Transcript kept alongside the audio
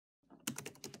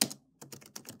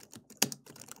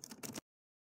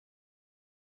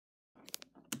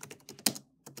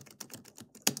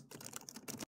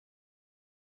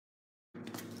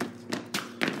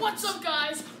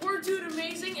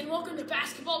morning and welcome to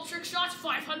Basketball Trick Shots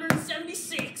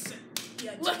 576.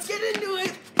 Yeah, let's get into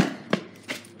it.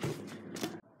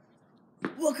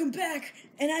 Welcome back,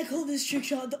 and I call this trick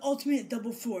shot the ultimate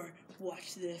double four.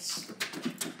 Watch this.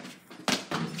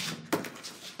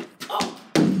 Oh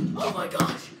my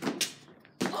gosh.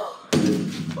 Oh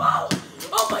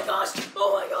my gosh.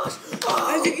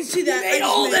 Oh, as you can see that, he made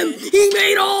all of them. He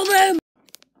made all of them.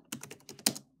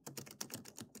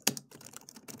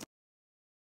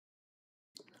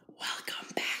 Welcome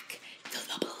back to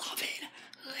the beloved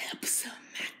lip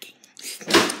smacking.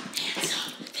 Hands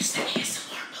up. This is the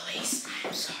ASMR police.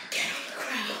 I'm sorry. Get on the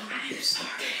crowd. I'm sorry.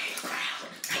 Get on the crowd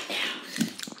right now.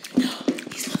 No,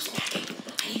 he's lip smacking.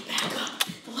 I need backup.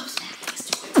 The lip smacking is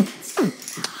too intense.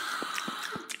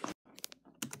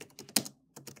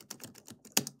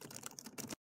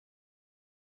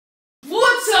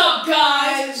 What's up,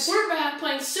 guys? We're back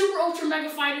playing Super Ultra Mega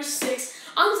Fighter 6.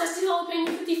 I'm Zesty Jalapeno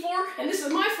 54, and this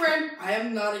is my friend. I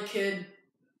am not a kid.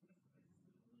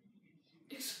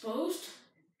 Exposed?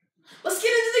 Let's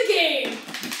get into the game!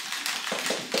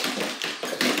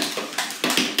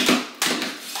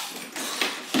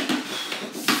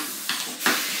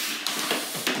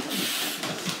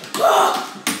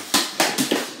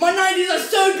 My 90s are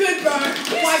so good, bro.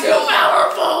 He's too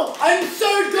powerful! I'm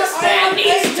so good. This man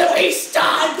needs to be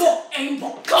stopped! I got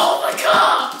aimbot. Call the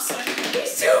cops!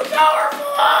 He's too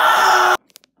powerful!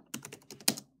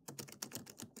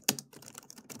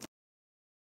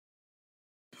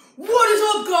 What is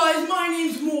up, guys? My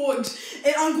name's Morgz,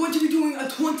 and I'm going to be doing a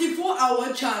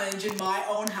 24-hour challenge in my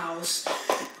own house.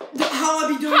 How I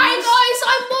be doing Hi this? guys,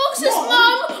 I'm Morgz's Mom?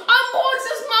 mom! I'm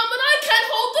Morgz's mom and I can't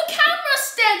hold the camera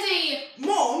steady!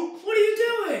 Mom, what are you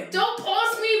doing? Don't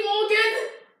pause me, Morgan!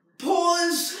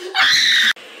 Pause.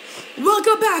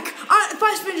 Welcome back. If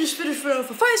I spin this video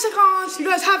for 5 seconds, you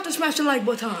guys have to smash the like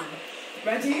button.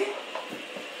 Ready?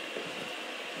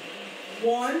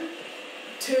 1,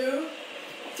 2,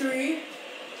 3,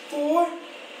 4,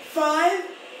 5,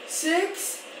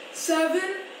 6, 7,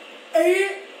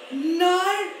 8,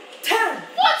 9, 10.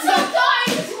 What's up,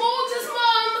 guys? It's Morgz's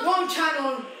mom! Wrong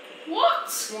channel.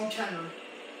 What? Wrong channel.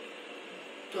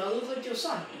 Do I look like your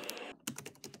son?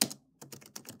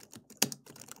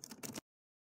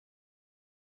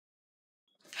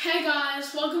 Hey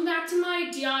guys, welcome back to my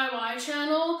DIY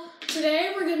channel.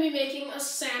 Today we're going to be making a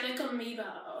Sonic amiibo.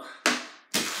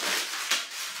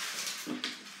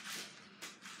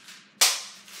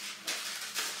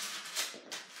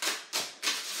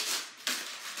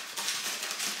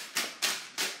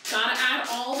 Gotta add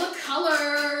all the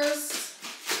colors.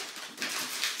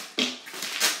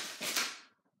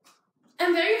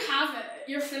 And there you have it,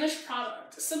 your finished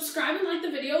product. Subscribe and like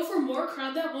the video for more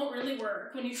crud that won't really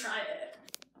work when you try it.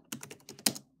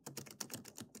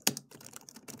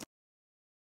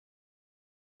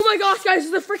 Oh my gosh, guys,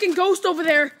 there's a freaking ghost over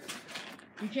there.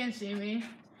 You can't see me.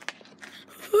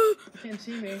 You Can't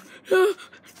see me. No.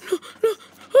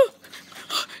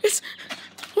 It's,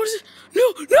 what is it?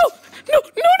 No.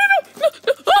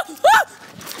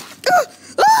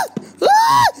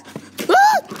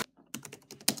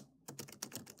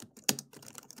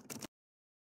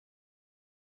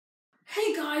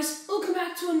 Hey guys, welcome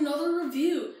back to another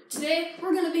review. Today,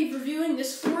 we're going to be reviewing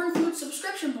this foreign food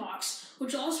subscription box,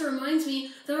 which also reminds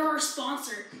me they're our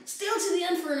sponsor. Stay till the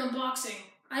end for an unboxing.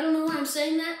 I don't know why I'm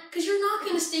saying that, because you're not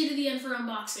going to stay to the end for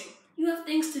unboxing. You have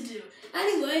things to do.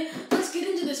 Anyway, let's get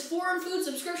into this foreign food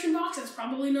subscription box that's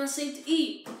probably not safe to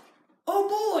eat. Oh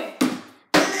boy,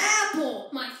 an apple,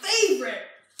 my favorite.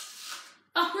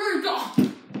 Here we go.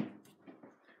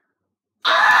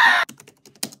 Ah!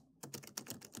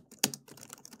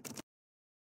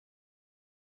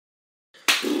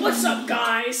 What's up,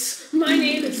 guys? My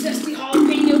name is Zesty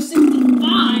Jalapeno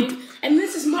 65, and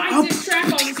this is my diss track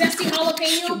on Zesty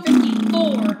Jalapeno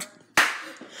 54.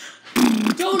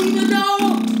 Don't even know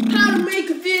how to make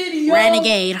a video.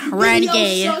 Renegade.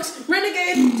 Video sucks.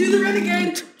 Renegade, do the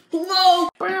renegade. Hello.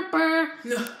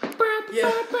 No.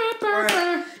 Yeah.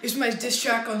 Alright. It's my diss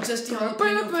track on Zesty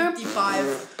Jalapeno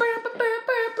 55.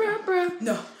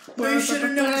 No. But you should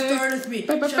have known to start with me.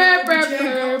 Shut up, real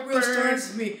start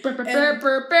with me. And I'm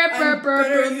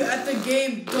better you at the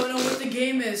game. Don't know what the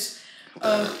game is.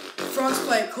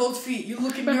 Frostbite, cold feet. You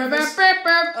looking nervous.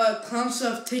 Clown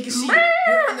stuff. Take a seat.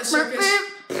 You're in the circus.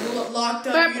 You're locked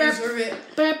up. You deserve it.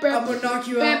 I'm gonna knock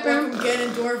you out. Welcome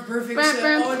Ganondorf. Perfect set.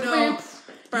 Oh no.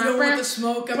 You don't want the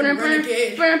smoke. I'm a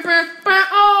renegade.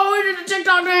 Oh, we did a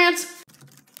TikTok dance.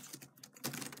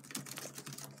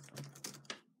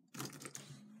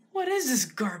 What is this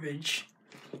garbage?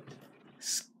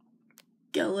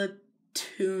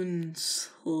 Skeleton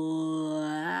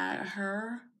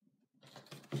slatter?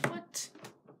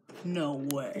 No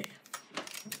way.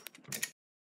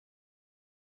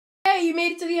 Hey, you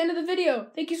made it to the end of the video.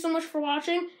 Thank you so much for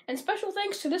watching, and special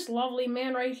thanks to this lovely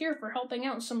man right here for helping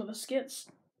out in some of the skits.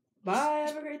 Bye,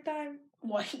 have a great time.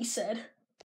 What he said.